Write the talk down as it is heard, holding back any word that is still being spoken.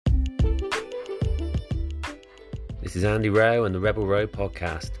This is Andy Rowe and the RebelRowe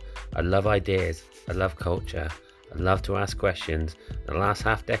podcast. I love ideas, I love culture, I love to ask questions, and the last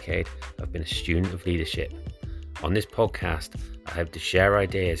half decade I've been a student of leadership. On this podcast, I hope to share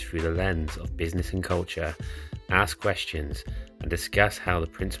ideas through the lens of business and culture, ask questions, and discuss how the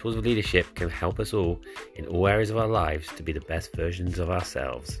principles of leadership can help us all in all areas of our lives to be the best versions of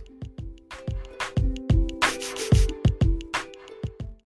ourselves.